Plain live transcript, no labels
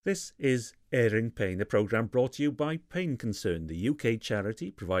This is Airing Pain, a programme brought to you by Pain Concern, the UK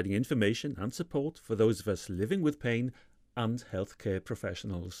charity providing information and support for those of us living with pain and healthcare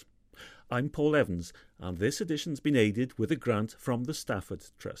professionals. I'm Paul Evans, and this edition's been aided with a grant from the Stafford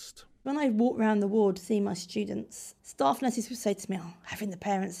Trust. When I walk around the ward to see my students, staff nurses would say to me, having the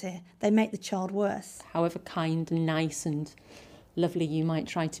parents here, they make the child worse. However kind and nice and lovely you might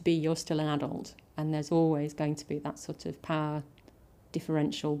try to be, you're still an adult, and there's always going to be that sort of power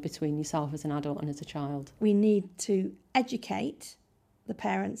differential between yourself as an adult and as a child. We need to educate the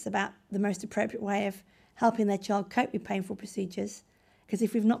parents about the most appropriate way of helping their child cope with painful procedures, because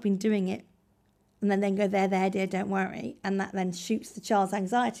if we've not been doing it and then go, there, dear, don't worry, and that then shoots the child's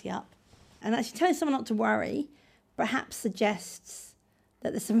anxiety up, and actually telling someone not to worry perhaps suggests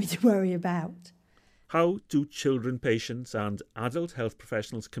that there's something to worry about. How do children patients and adult health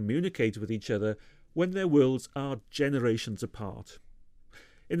professionals communicate with each other when their worlds are generations apart?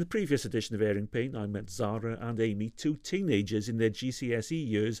 In the previous edition of Airing Pain, I met Zara and Aimee, two teenagers in their GCSE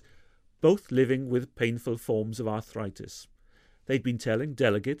years, both living with painful forms of arthritis. They'd been telling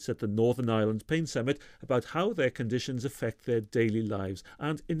delegates at the Northern Ireland Pain Summit about how their conditions affect their daily lives,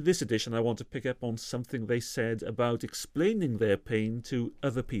 and in this edition I want to pick up on something they said about explaining their pain to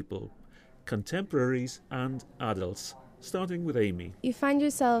other people, contemporaries and adults, starting with Aimee. You find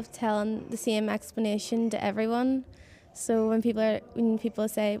yourself telling the same explanation to everyone. So when people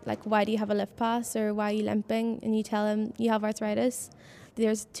say, like, why do you have a lift pass, or why are you limping, and you tell them you have arthritis,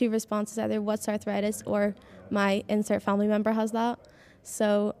 there's two responses, either what's arthritis or my insert family member has that.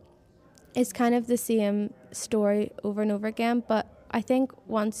 So it's kind of the same story over and over again, but I think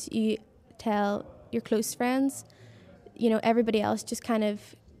once you tell your close friends, everybody else just kind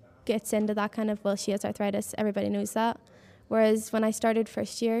of gets into that kind of, well, she has arthritis, everybody knows that. Whereas when I started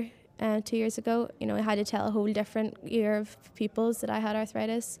first year, 2 years ago, I had to tell a whole different year of pupils that I had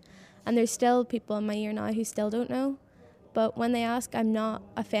arthritis. And there's still people in my year now who still don't know. But when they ask, I'm not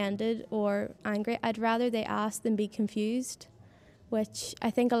offended or angry. I'd rather they ask than be confused, which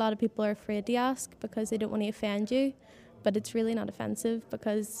I think a lot of people are afraid to ask because they don't want to offend you. But it's really not offensive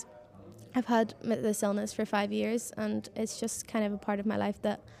because I've had this illness for 5 years and it's just kind of a part of my life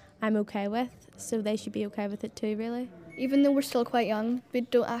that I'm okay with. So they should be okay with it too, really. Even though we're still quite young, we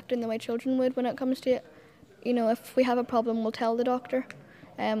don't act in the way children would when it comes to it. If we have a problem, we'll tell the doctor.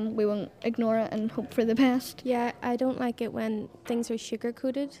 We won't ignore it and hope for the best. Yeah, I don't like it when things are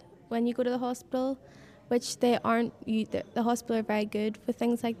sugar-coated when you go to the hospital, which they aren't. The hospital are very good with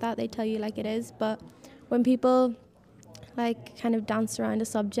things like that. They tell you like it is. But when people kind of dance around a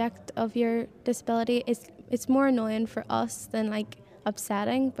subject of your disability, it's more annoying for us than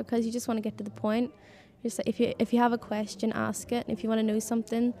upsetting, because you just want to get to the point. Just if you have a question, ask it. And if you want to know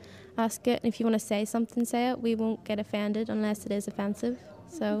something, ask it. And if you want to say something, say it. We won't get offended unless it is offensive.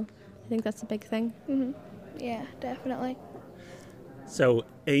 So I think that's a big thing. Mm-hmm. Yeah, definitely. So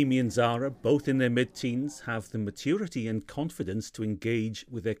Aimee and Zara, both in their mid-teens, have the maturity and confidence to engage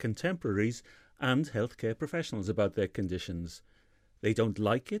with their contemporaries and healthcare professionals about their conditions. They don't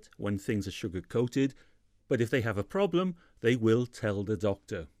like it when things are sugar-coated, but if they have a problem, they will tell the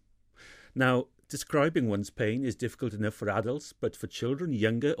doctor. Now, describing one's pain is difficult enough for adults, but for children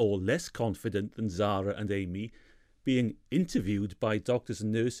younger or less confident than Zara and Aimee, being interviewed by doctors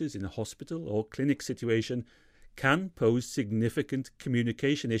and nurses in a hospital or clinic situation can pose significant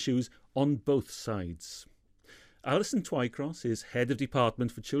communication issues on both sides. Alyson Twycross is Head of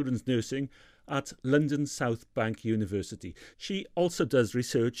Department for Children's Nursing at London Southbank University. She also does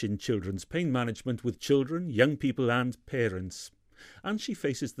research in children's pain management with children, young people and parents. And she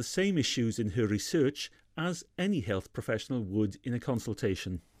faces the same issues in her research as any health professional would in a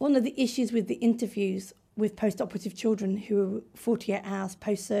consultation. One of the issues with the interviews with post-operative children who were 48 hours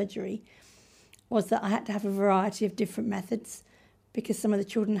post-surgery was that I had to have a variety of different methods, because some of the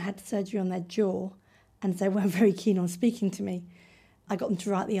children had surgery on their jaw and they weren't very keen on speaking to me. I got them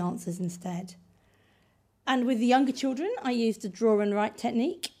to write the answers instead. And with the younger children, I used a draw and write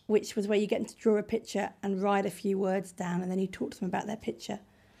technique, which was where you get them to draw a picture and write a few words down, and then you talk to them about their picture.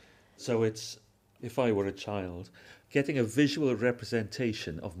 So it's, if I were a child, getting a visual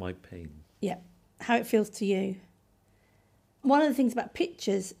representation of my pain. Yeah, how it feels to you. One of the things about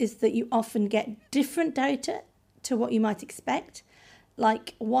pictures is that you often get different data to what you might expect.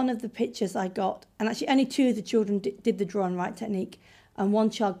 Like one of the pictures I got, and actually only two of the children did the draw and write technique, and one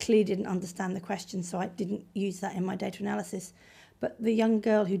child clearly didn't understand the question, so I didn't use that in my data analysis. But the young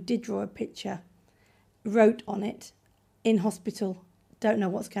girl who did draw a picture wrote on it, in hospital, don't know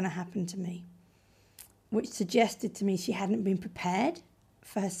what's going to happen to me, which suggested to me she hadn't been prepared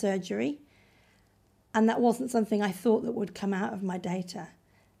for her surgery. And that wasn't something I thought that would come out of my data.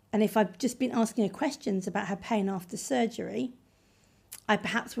 And if I'd just been asking her questions about her pain after surgery, I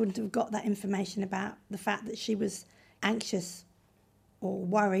perhaps wouldn't have got that information about the fact that she was anxious or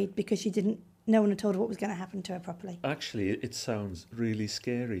worried because no one had told her what was going to happen to her properly. Actually, it sounds really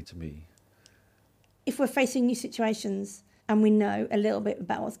scary to me. If we're facing new situations and we know a little bit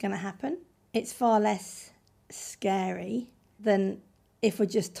about what's going to happen, it's far less scary than if we're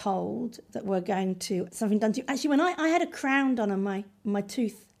just told that we're going to something done to you. Actually, when I had a crown done on my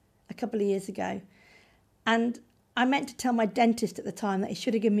tooth a couple of years ago, and I meant to tell my dentist at the time that he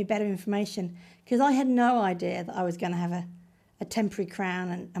should have given me better information, because I had no idea that I was going to have a temporary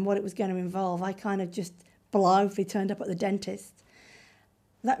crown and what it was going to involve. I kind of just blithely turned up at the dentist.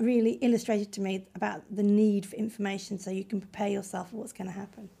 That really illustrated to me about the need for information so you can prepare yourself for what's going to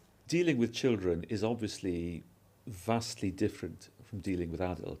happen. Dealing with children is obviously vastly different from dealing with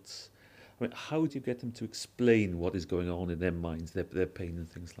adults. I mean, how do you get them to explain what is going on in their minds, their pain and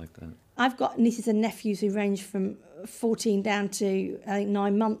things like that? I've got nieces and nephews who range from 14 down to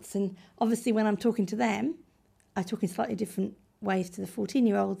 9 months, and obviously when I'm talking to them, I talk in slightly different ways to the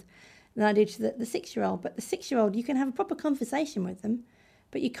 14-year-old than I do to the 6-year-old. But the 6-year-old, you can have a proper conversation with them,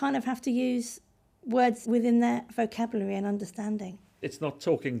 but you kind of have to use words within their vocabulary and understanding. It's not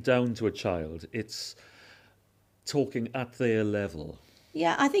talking down to a child, it's talking at their level.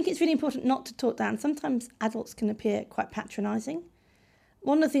 Yeah, I think it's really important not to talk down. Sometimes adults can appear quite patronising.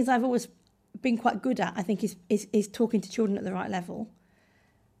 One of the things I've always been quite good at, I think, is talking to children at the right level.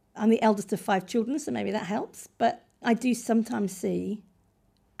 I'm the eldest of 5 children, so maybe that helps. But I do sometimes see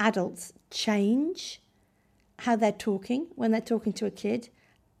adults change how they're talking when they're talking to a kid.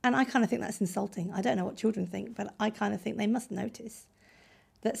 And I kind of think that's insulting. I don't know what children think, but I kind of think they must notice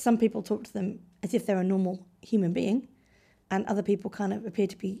that some people talk to them as if they're a normal human being, and other people kind of appear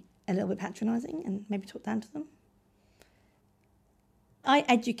to be a little bit patronising and maybe talk down to them. I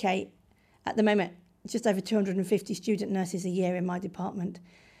educate, at the moment, just over 250 student nurses a year in my department,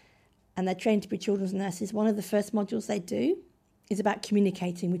 and they're trained to be children's nurses. One of the first modules they do is about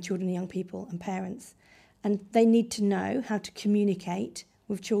communicating with children and young people and parents. And they need to know how to communicate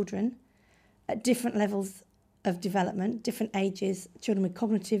with children at different levels of development, different ages, children with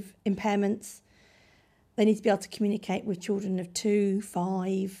cognitive impairments. They need to be able to communicate with children of 2,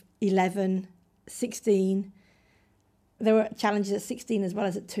 5, 11, 16. There were challenges at 16 as well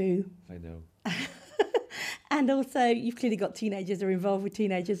as at 2. I know. And also, you've clearly got teenagers who are involved with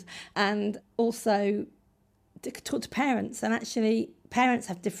teenagers, and also to talk to parents. And actually, parents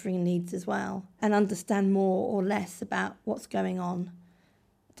have differing needs as well and understand more or less about what's going on,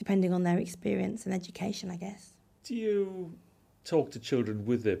 depending on their experience and education, I guess. Do you talk to children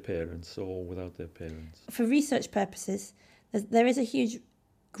with their parents or without their parents? For research purposes, there is a huge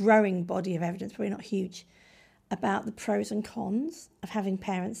growing body of evidence, probably not huge, about the pros and cons of having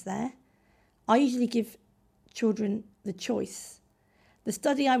parents there. I usually give children the choice. The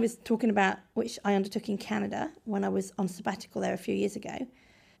study I was talking about, which I undertook in Canada when I was on sabbatical there a few years ago,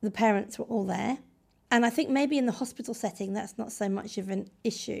 the parents were all there. And I think maybe in the hospital setting that's not so much of an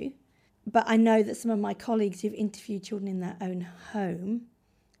issue. But I know that some of my colleagues who've interviewed children in their own home,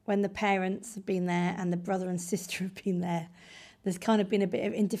 when the parents have been there and the brother and sister have been there, there's kind of been a bit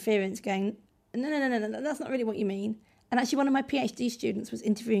of interference going, no, that's not really what you mean. And actually one of my PhD students was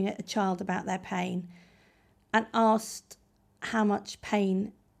interviewing a child about their pain and asked how much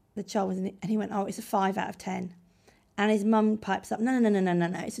pain the child was in, and he went, it's a 5 out of 10. And his mum pipes up, no,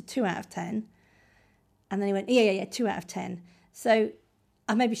 it's a 2 out of 10. And then he went, yeah, 2 out of 10. So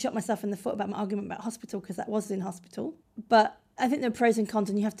I maybe shot myself in the foot about my argument about hospital, because that was in hospital. But I think there are pros and cons,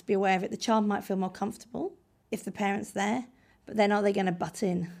 and you have to be aware of it. The child might feel more comfortable if the parent's there, but then are they going to butt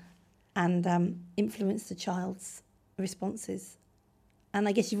in and influence the child's responses? And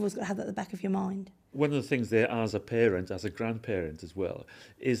I guess you've always got to have that at the back of your mind. One of the things there as a parent, as a grandparent as well,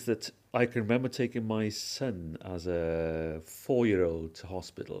 is that I can remember taking my son as a 4-year-old to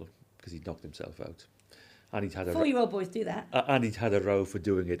hospital because he knocked himself out. And he'd had 4-year-old boys do that. And he'd had a row for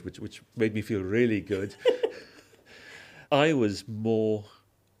doing it, which made me feel really good. I was more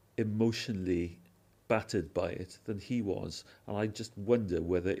emotionally battered by it than he was, and I just wonder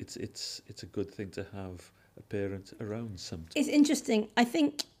whether it's a good thing to have a parent around sometimes. It's interesting. I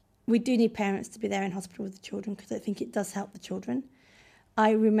think we do need parents to be there in hospital with the children, because I think it does help the children.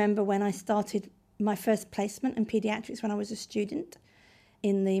 I remember when I started my first placement in paediatrics when I was a student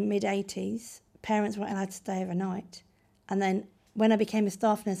in the mid-80s, parents weren't allowed to stay overnight. And then when I became a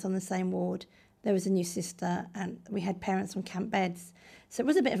staff nurse on the same ward, there was a new sister and we had parents on camp beds. So it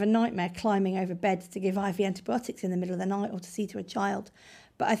was a bit of a nightmare climbing over beds to give IV antibiotics in the middle of the night or to see to a child.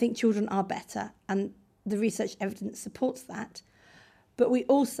 But I think children are better, and the research evidence supports that. But we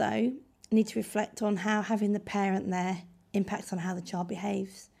also need to reflect on how having the parent there impacts on how the child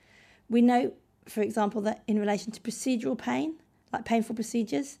behaves. We know, for example, that in relation to procedural pain, like painful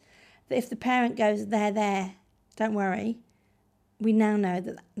procedures, that if the parent goes, there, don't worry, we now know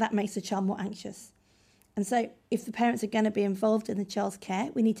that that makes the child more anxious. And so if the parents are going to be involved in the child's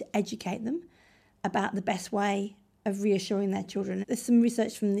care, we need to educate them about the best way of reassuring their children. There's some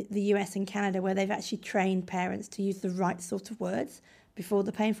research from the US and Canada where they've actually trained parents to use the right sort of words before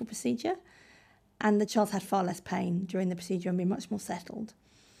the painful procedure, and the child had far less pain during the procedure and be much more settled.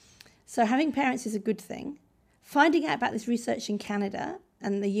 So having parents is a good thing. Finding out about this research in Canada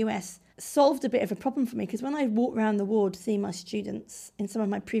and the US solved a bit of a problem for me, because when I walked around the ward seeing my students in some of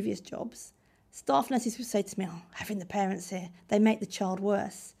my previous jobs, staff nurses would say to me, oh, having the parents here, they make the child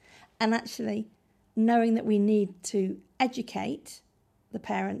worse. And actually, knowing that we need to educate the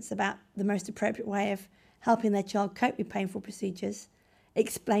parents about the most appropriate way of helping their child cope with painful procedures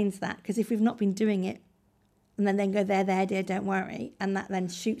explains that. Because if we've not been doing it, and then go, there, dear, don't worry, and that then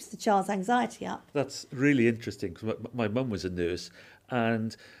shoots the child's anxiety up. That's really interesting, because my mum was a nurse,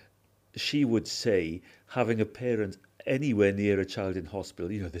 and she would say having a parent anywhere near a child in hospital,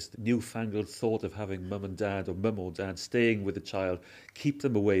 this newfangled thought of having mum and dad or mum or dad staying with the child, keep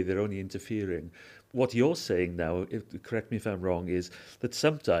them away, they're only interfering. What you're saying now, correct me if I'm wrong, is that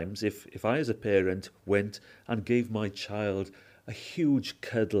sometimes if I as a parent went and gave my child a huge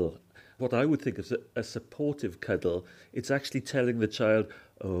cuddle, what I would think of a supportive cuddle, it's actually telling the child,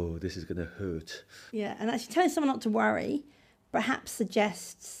 oh, this is going to hurt. Yeah, and actually telling someone not to worry perhaps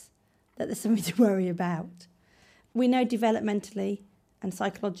suggests that there's something to worry about. We know developmentally and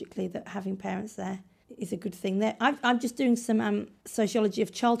psychologically that having parents there is a good thing. I'm just doing some sociology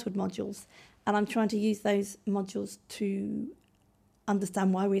of childhood modules, and I'm trying to use those modules to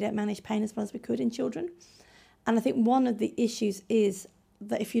understand why we don't manage pain as well as we could in children. And I think one of the issues is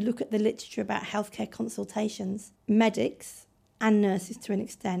that if you look at the literature about healthcare consultations, medics and nurses to an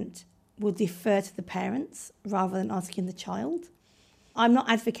extent will defer to the parents rather than asking the child. I'm not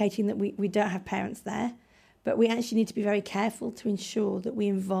advocating that we don't have parents there, but we actually need to be very careful to ensure that we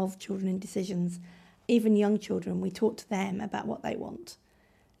involve children in decisions. Even young children, we talk to them about what they want,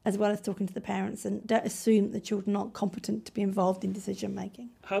 as well as talking to the parents, and don't assume that the children aren't competent to be involved in decision making.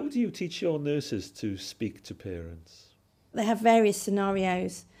 How do you teach your nurses to speak to parents? They have various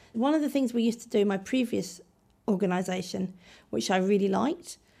scenarios. One of the things we used to do in my previous organisation, which I really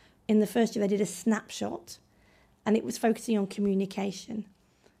liked, in the first year they did a snapshot, and it was focusing on communication.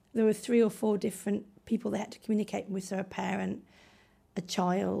 There were 3 or 4 different people they had to communicate with, so a parent, a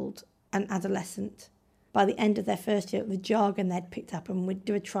child, an adolescent. By the end of their first year, the jargon they'd picked up, and we'd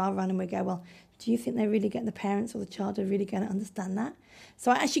do a trial run and we'd go, well, do you think they're really getting the parents or the child are really going to understand that?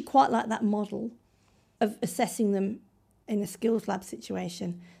 So I actually quite like that model of assessing them in a skills lab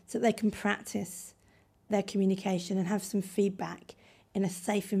situation so that they can practice their communication and have some feedback in a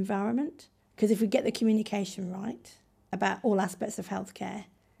safe environment. Because if we get the communication right about all aspects of healthcare,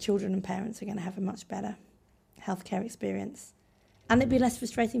 children and parents are going to have a much better healthcare experience. And it'd be less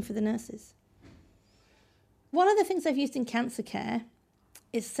frustrating for the nurses. One of the things I've used in cancer care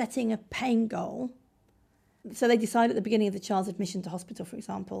is setting a pain goal. So they decide at the beginning of the child's admission to hospital, for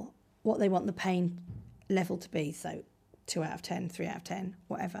example, what they want the pain level to be. So 2 out of 10, 3 out of 10,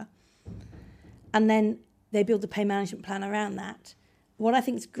 whatever. And then they build a pain management plan around that. What I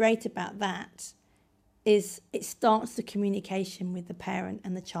think is great about that is it starts the communication with the parent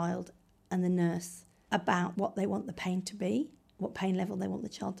and the child and the nurse about what they want the pain to be, what pain level they want the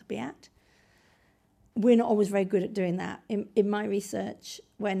child to be at. We're not always very good at doing that. In my research,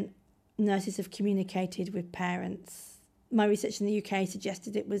 when nurses have communicated with parents, my research in the UK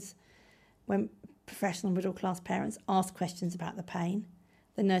suggested it was when professional middle-class parents asked questions about the pain,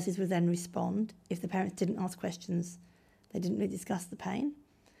 the nurses would then respond. If the parents didn't ask questions, they didn't really discuss the pain.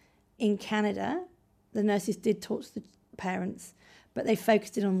 In Canada, the nurses did talk to the parents, but they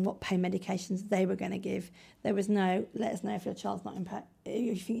focused it on what pain medications they were going to give. There was no, let us know if your child's not in pain. If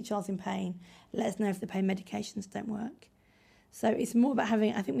you think your child's in pain, let us know if the pain medications don't work. So it's more about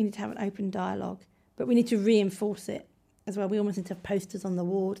having, I think we need to have an open dialogue, but we need to reinforce it as well. We almost need to have posters on the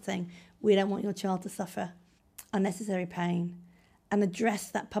ward saying, we don't want your child to suffer unnecessary pain, and address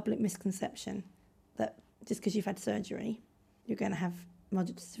that public misconception that just because you've had surgery, you're going to have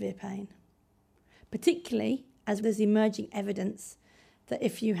moderate to severe pain. Particularly as there's emerging evidence that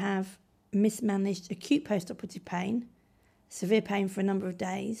if you have mismanaged acute post-operative pain, severe pain for a number of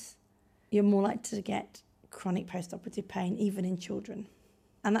days, you're more likely to get chronic post-operative pain, even in children.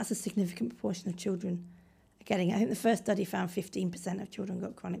 And that's a significant proportion of children are getting it. I think the first study found 15% of children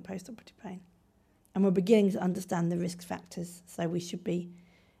got chronic post-operative pain. And we're beginning to understand the risk factors, so we should be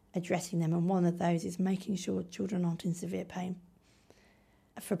addressing them. And one of those is making sure children aren't in severe pain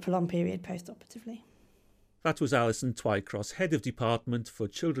for a prolonged period post-operatively. That was Alyson Twycross, Head of Department for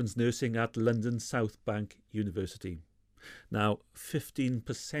Children's Nursing at London Southbank University. Now,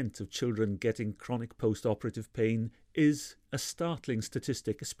 15% of children getting chronic post-operative pain is a startling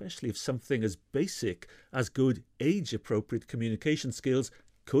statistic, especially if something as basic as good age-appropriate communication skills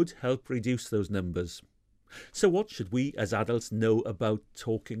could help reduce those numbers. So what should we as adults know about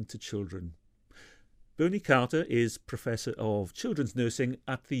talking to children? Bernie Carter is Professor of Children's Nursing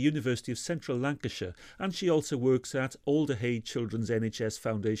at the University of Central Lancashire, and she also works at Alderhay Children's NHS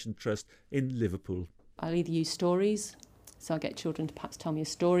Foundation Trust in Liverpool. I'll either use stories, so I'll get children to perhaps tell me a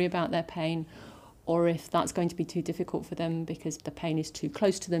story about their pain, or if that's going to be too difficult for them because the pain is too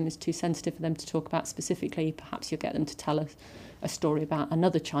close to them, is too sensitive for them to talk about specifically, perhaps you'll get them to tell a story about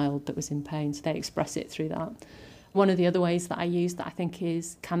another child that was in pain, so they express it through that. One of the other ways that I use that I think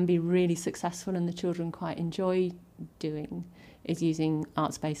can be really successful and the children quite enjoy doing is using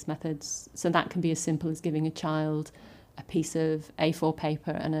arts-based methods. So that can be as simple as giving a child a piece of A4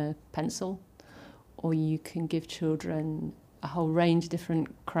 paper and a pencil, or you can give children a whole range of different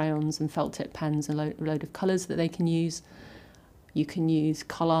crayons and felt tip pens and a load of colours that they can use. You can use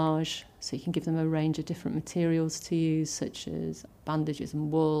collage, so you can give them a range of different materials to use, such as bandages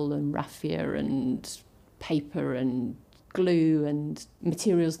and wool and raffia and paper and glue and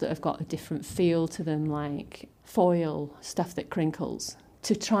materials that have got a different feel to them, like foil, stuff that crinkles,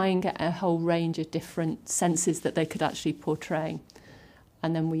 to try and get a whole range of different senses that they could actually portray.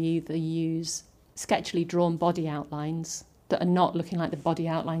 And then we either use sketchily drawn body outlines that are not looking like the body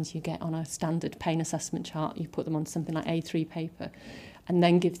outlines you get on a standard pain assessment chart. You put them on something like A3 paper and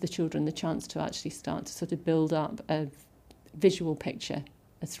then give the children the chance to actually start to sort of build up a visual picture,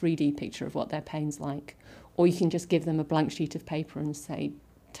 a 3D picture of what their pain's like. Or you can just give them a blank sheet of paper and say,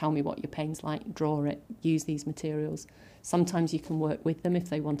 tell me what your pain's like, draw it, use these materials. Sometimes you can work with them if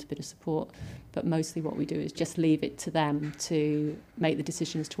they want a bit of support, but mostly what we do is just leave it to them to make the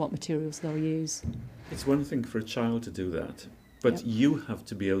decision as to what materials they'll use. It's one thing for a child to do that, but Yep. you have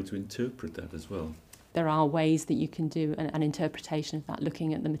to be able to interpret that as well. There are ways that you can do an interpretation of that,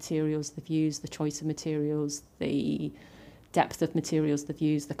 looking at the materials they've used, the choice of materials, the depth of materials they've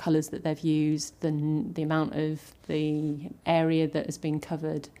used, the colours that they've used, the amount of the area that has been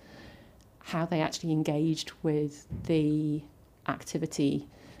covered, how they actually engaged with the activity.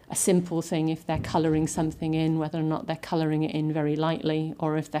 A simple thing, if they're colouring something in, whether or not they're colouring it in very lightly,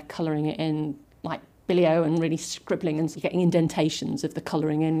 or if they're colouring it in like Billy-O and really scribbling and getting indentations of the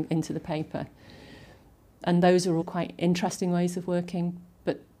colouring into the paper. And those are all quite interesting ways of working.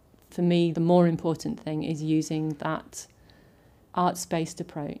 But for me, the more important thing is using that arts-based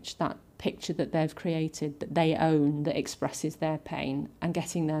approach, that picture that they've created, that they own, that expresses their pain, and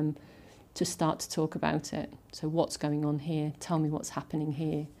getting them to start to talk about it. So what's going on here? Tell me what's happening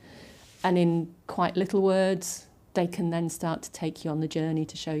here. And in quite little words, they can then start to take you on the journey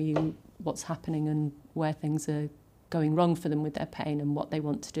to show you what's happening and where things are going wrong for them with their pain and what they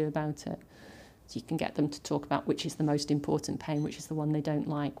want to do about it. So you can get them to talk about which is the most important pain, which is the one they don't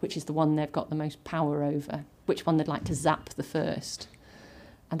like, which is the one they've got the most power over, which one they'd like to zap the first.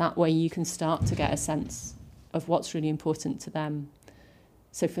 And that way you can start to get a sense of what's really important to them.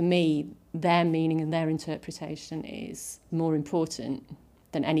 So for me, their meaning and their interpretation is more important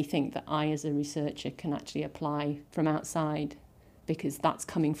than anything that I as a researcher can actually apply from outside, because that's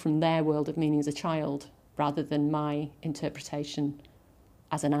coming from their world of meaning as a child rather than my interpretation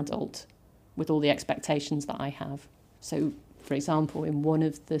as an adult with all the expectations that I have. So, for example, in one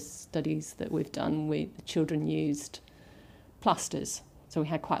of the studies that we've done, the children used plasters. So we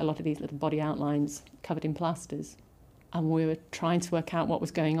had quite a lot of these little body outlines covered in plasters. And we were trying to work out what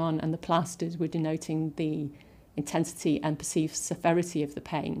was going on, and the plasters were denoting the intensity and perceived severity of the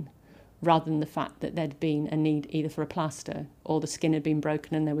pain, rather than the fact that there'd been a need either for a plaster or the skin had been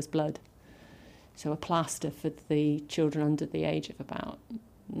broken and there was blood. So a plaster for the children under the age of about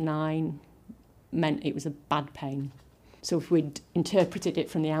 9 meant it was a bad pain. So if we'd interpreted it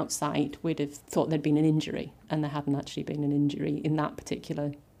from the outside, we'd have thought there'd been an injury, and there hadn't actually been an injury in that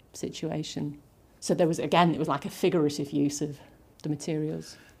particular situation. So it was like a figurative use of the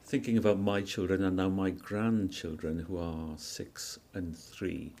materials. Thinking about my children and now my grandchildren, who are 6 and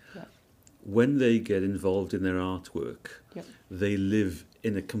 3, Yeah. when they get involved in their artwork, Yep. they live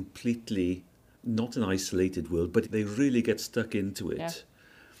in a completely, not an isolated world, but they really get stuck into it. Yeah.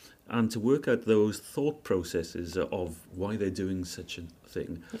 And to work out those thought processes of why they're doing such a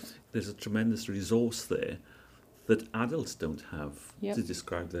thing, there's a tremendous resource there that adults don't have Yep. to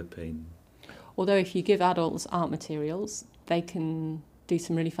describe their pain. Although if you give adults art materials, they can do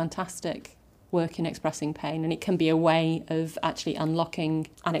some really fantastic work in expressing pain, and it can be a way of actually unlocking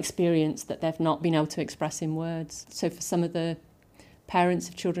an experience that they've not been able to express in words. So for some of the parents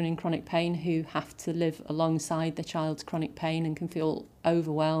of children in chronic pain who have to live alongside their child's chronic pain and can feel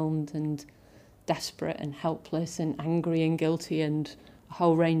overwhelmed and desperate and helpless and angry and guilty and a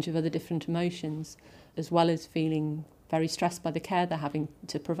whole range of other different emotions, as well as feeling very stressed by the care they're having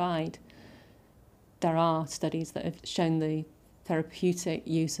to provide, there are studies that have shown the therapeutic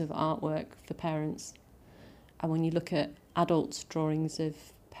use of artwork for parents. And when you look at adults' drawings of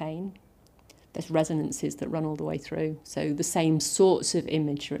pain, there's resonances that run all the way through. So the same sorts of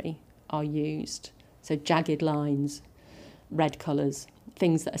imagery are used. So jagged lines, red colours,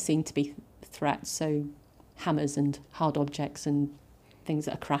 things that are seen to be threats, so hammers and hard objects and things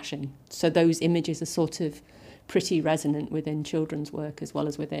that are crashing. So those images are sort of pretty resonant within children's work as well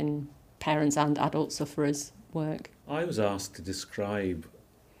as within parents and adult sufferers' work. I was asked to describe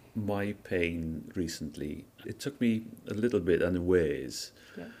my pain recently. It took me a little bit unawares.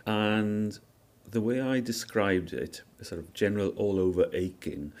 Yeah. And the way I described it, a sort of general all-over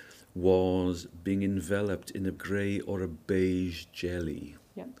aching, was being enveloped in a grey or a beige jelly.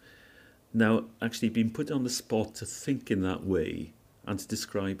 Yeah. Now, actually being put on the spot to think in that way and to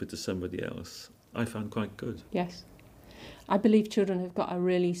describe it to somebody else, I found quite good. Yes. I believe children have got a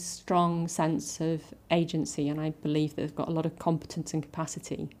really strong sense of agency, and I believe they've got a lot of competence and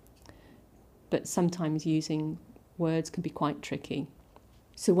capacity. But sometimes using words can be quite tricky.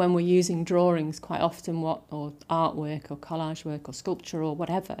 So when we're using drawings, quite often or artwork or collage work or sculpture or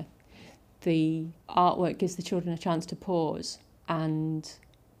whatever, the artwork gives the children a chance to pause and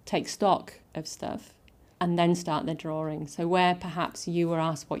take stock of stuff and then start their drawing. So where perhaps you were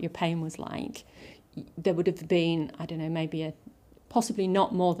asked what your pain was like, there would have been, I don't know, maybe possibly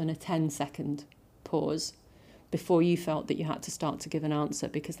not more than a 10-second pause before you felt that you had to start to give an answer,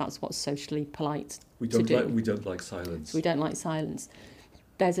 because that's what's socially polite to do. We don't like silence. We don't like silence.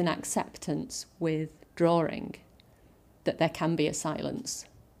 There's an acceptance with drawing that there can be a silence,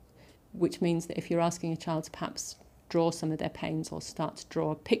 which means that if you're asking a child to perhaps draw some of their pains or start to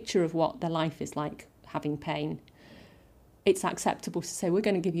draw a picture of what their life is like having pain, it's acceptable to say, we're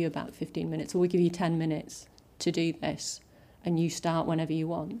going to give you about 15 minutes or we'll give you 10 minutes to do this, and you start whenever you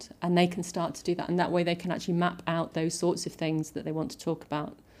want. And they can start to do that, and that way they can actually map out those sorts of things that they want to talk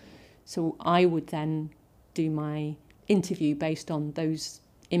about. So I would then do my interview based on those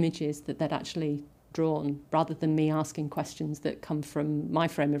images that they'd actually drawn, rather than me asking questions that come from my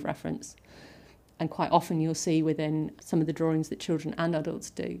frame of reference. And quite often you'll see within some of the drawings that children and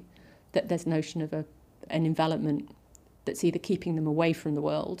adults do that there's notion of an envelopment that's either keeping them away from the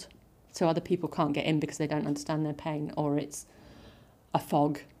world, so other people can't get in because they don't understand their pain, or it's a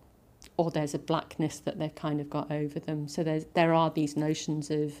fog, or there's a blackness that they've kind of got over them. So there are these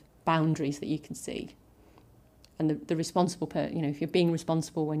notions of boundaries that you can see. And the responsible if you're being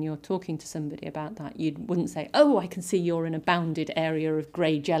responsible when you're talking to somebody about that, you wouldn't say, oh, I can see you're in a bounded area of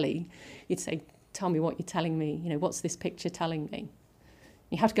grey jelly. You'd say, tell me what you're telling me. What's this picture telling me?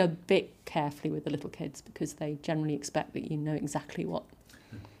 You have to go a bit carefully with the little kids, because they generally expect that you know exactly what.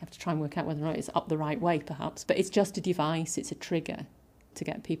 You have to try and work out whether or not it's up the right way, perhaps. But it's just a device, it's a trigger to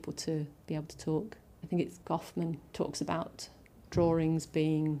get people to be able to talk. I think it's Goffman talks about drawings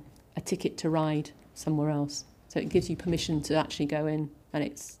being a ticket to ride somewhere else. So it gives you permission to actually go in, and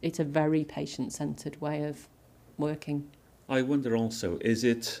it's a very patient-centred way of working. I wonder also, is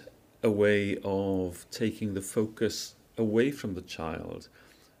it a way of taking the focus away from the child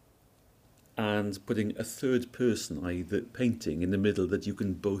and putting a third person, i.e. the painting, in the middle that you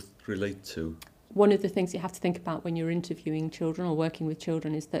can both relate to? One of the things you have to think about when you're interviewing children or working with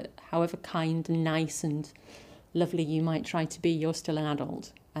children is that however kind and nice and lovely you might try to be, you're still an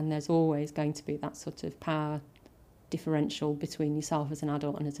adult, and there's always going to be that sort of power differential between yourself as an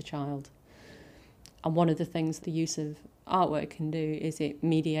adult and as a child. And one of the things the use of artwork can do is it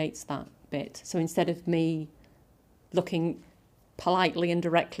mediates that bit. So instead of me looking politely and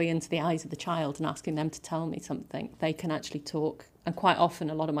directly into the eyes of the child and asking them to tell me something, they can actually talk. And quite often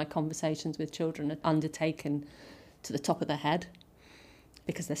a lot of my conversations with children are undertaken to the top of their head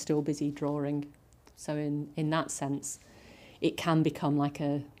because they're still busy drawing. So in that sense, it can become like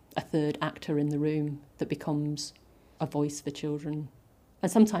a third actor in the room that becomes a voice for children.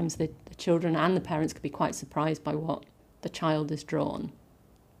 And sometimes the children and the parents could be quite surprised by what the child has drawn.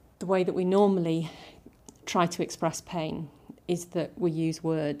 The way that we normally try to express pain is that we use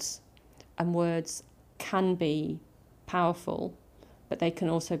words, and words can be powerful, but they can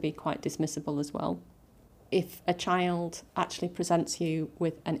also be quite dismissible as well. if a child actually presents you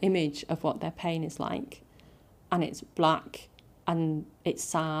with an image of what their pain is like, and it's black and it's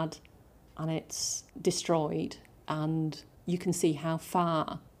sad and it's destroyed, and you can see how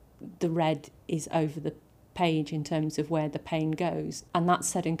far the red is over the page in terms of where the pain goes, and that's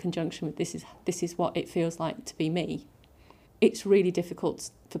said in conjunction with this is what it feels like to be me, it's really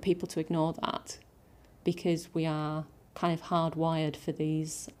difficult for people to ignore that, because we are kind of hardwired for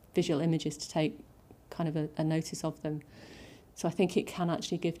these visual images to take kind of a notice of them. So I think it can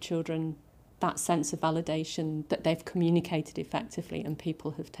actually give children that sense of validation that they've communicated effectively and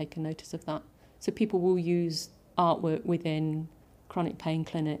people have taken notice of that. So people will use artwork within chronic pain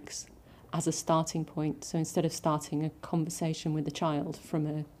clinics as a starting point. So instead of starting a conversation with the child from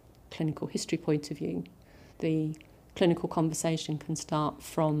a clinical history point of view, the clinical conversation can start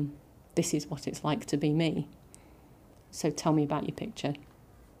from, this is what it's like to be me. So tell me about your picture.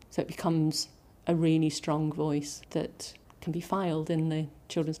 So it becomes a really strong voice that can be filed in the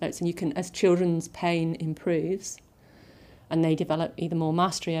children's notes. And you can, as children's pain improves and they develop either more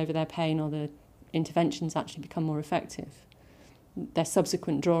mastery over their pain or the interventions actually become more effective, their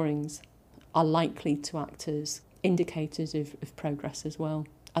subsequent drawings are likely to act as indicators of progress as well.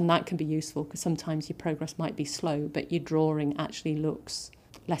 And that can be useful because sometimes your progress might be slow, but your drawing actually looks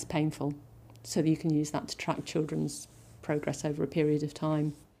less painful. So that you can use that to track children's progress over a period of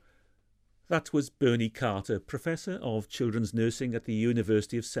time. That was Bernie Carter, Professor of Children's Nursing at the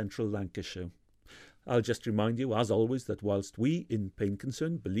University of Central Lancashire. I'll just remind you, as always, that whilst we in Pain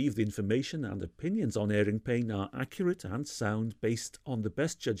Concern believe the information and opinions on airing pain are accurate and sound based on the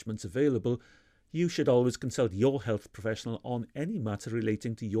best judgments available, you should always consult your health professional on any matter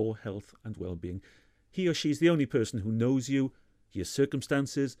relating to your health and well-being. He or she is the only person who knows you, your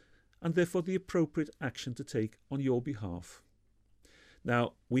circumstances, and therefore the appropriate action to take on your behalf.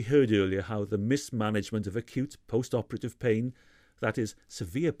 Now, we heard earlier how the mismanagement of acute post-operative pain, that is,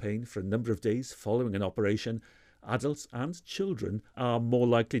 severe pain for a number of days following an operation, adults and children are more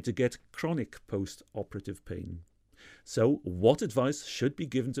likely to get chronic post-operative pain. So, what advice should be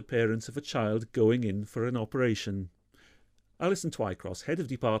given to parents of a child going in for an operation? Alyson Twycross, Head of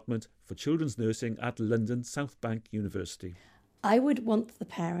Department for Children's Nursing at London Southbank University. I would want the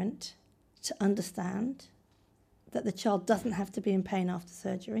parent to understand that the child doesn't have to be in pain after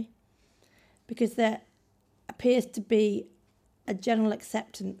surgery, because there appears to be a general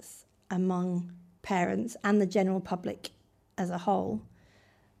acceptance among parents and the general public as a whole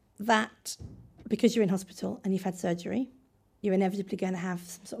that because you're in hospital and you've had surgery, you're inevitably going to have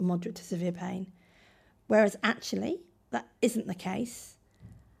some sort of moderate to severe pain. Whereas actually, that isn't the case.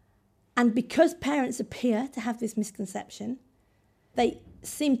 And because parents appear to have this misconception, they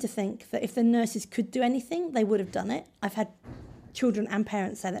seem to think that if the nurses could do anything, they would have done it. I've had children and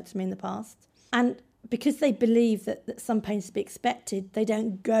parents say that to me in the past. And because they believe that some pain is to be expected, they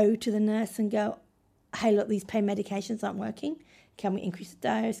don't go to the nurse and go, hey, look, these pain medications aren't working. Can we increase the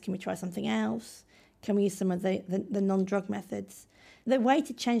dose? Can we try something else? Can we use some of the non-drug methods? The way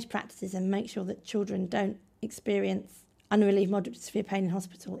to change practices and make sure that children don't experience unrelieved moderate to severe pain in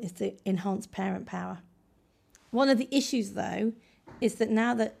hospital is to enhance parent power. One of the issues, though, is that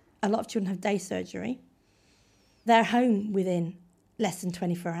now that a lot of children have day surgery, they're home within less than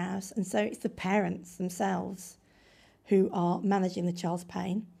 24 hours. And so it's the parents themselves who are managing the child's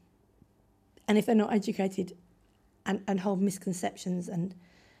pain. And if they're not educated and hold misconceptions and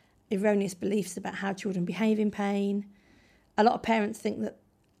erroneous beliefs about how children behave in pain, a lot of parents think that,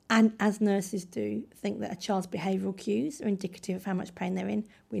 and as nurses do, think that a child's behavioural cues are indicative of how much pain they're in.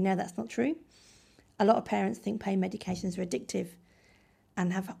 We know that's not true. A lot of parents think pain medications are addictive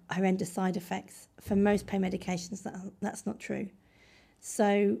and have horrendous side effects. For most pain medications, that's not true.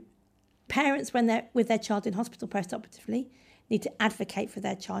 So parents, when they're with their child in hospital post-operatively, need to advocate for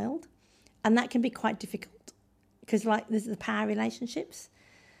their child. And that can be quite difficult because there's the power relationships.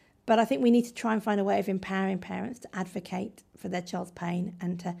 But I think we need to try and find a way of empowering parents to advocate for their child's pain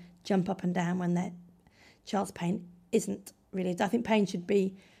and to jump up and down when their child's pain isn't really. I think pain should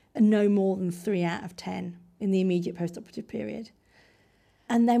be no more than 3 out of 10 in the immediate post-operative period.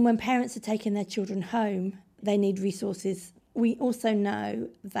 And then when parents are taking their children home, they need resources. We also know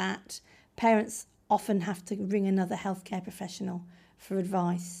that parents often have to ring another healthcare professional for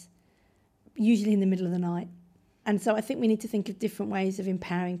advice, usually in the middle of the night. And so I think we need to think of different ways of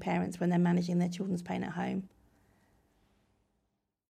empowering parents when they're managing their children's pain at home.